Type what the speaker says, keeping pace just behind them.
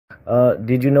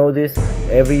Did you know this?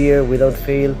 Every year, without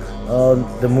fail,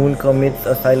 the moon commits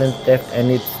a silent theft, and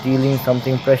it's stealing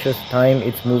something precious: time.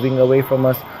 It's moving away from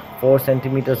us 4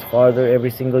 centimeters farther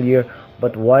every single year.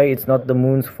 But why? It's not the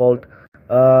moon's fault.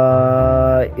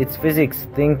 It's physics.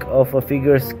 Think of a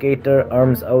figure skater: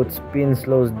 arms out, spin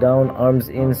slows down, arms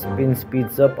in, spin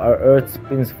speeds up. Our Earth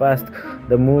spins fast.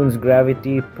 The moon's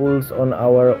gravity pulls on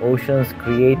our oceans,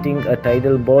 creating a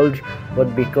tidal bulge.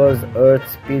 But because Earth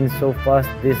spins so fast,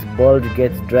 this bulge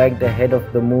gets dragged ahead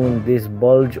of the moon. This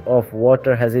bulge of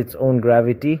water has its own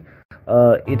gravity.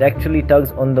 It actually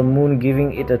tugs on the moon,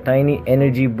 giving it a tiny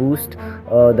energy boost.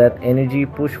 That energy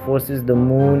push forces the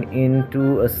moon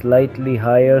into a slightly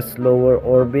higher, slower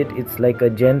orbit. It's like a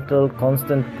gentle,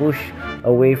 constant push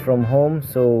away from home.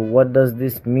 So what does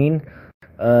this mean?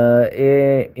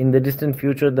 In the distant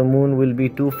future, the moon will be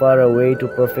too far away to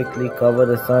perfectly cover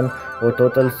the sun, or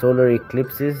total solar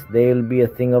eclipses, they'll be a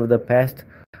thing of the past.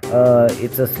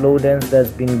 It's a slow dance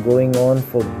that's been going on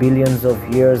for billions of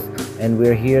years, and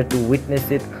we're here to witness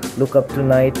it. Look up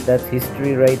tonight, that's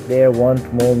history right there.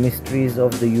 Want more mysteries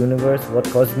of the universe? What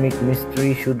cosmic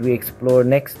mystery should we explore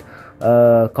next?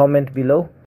 Comment below.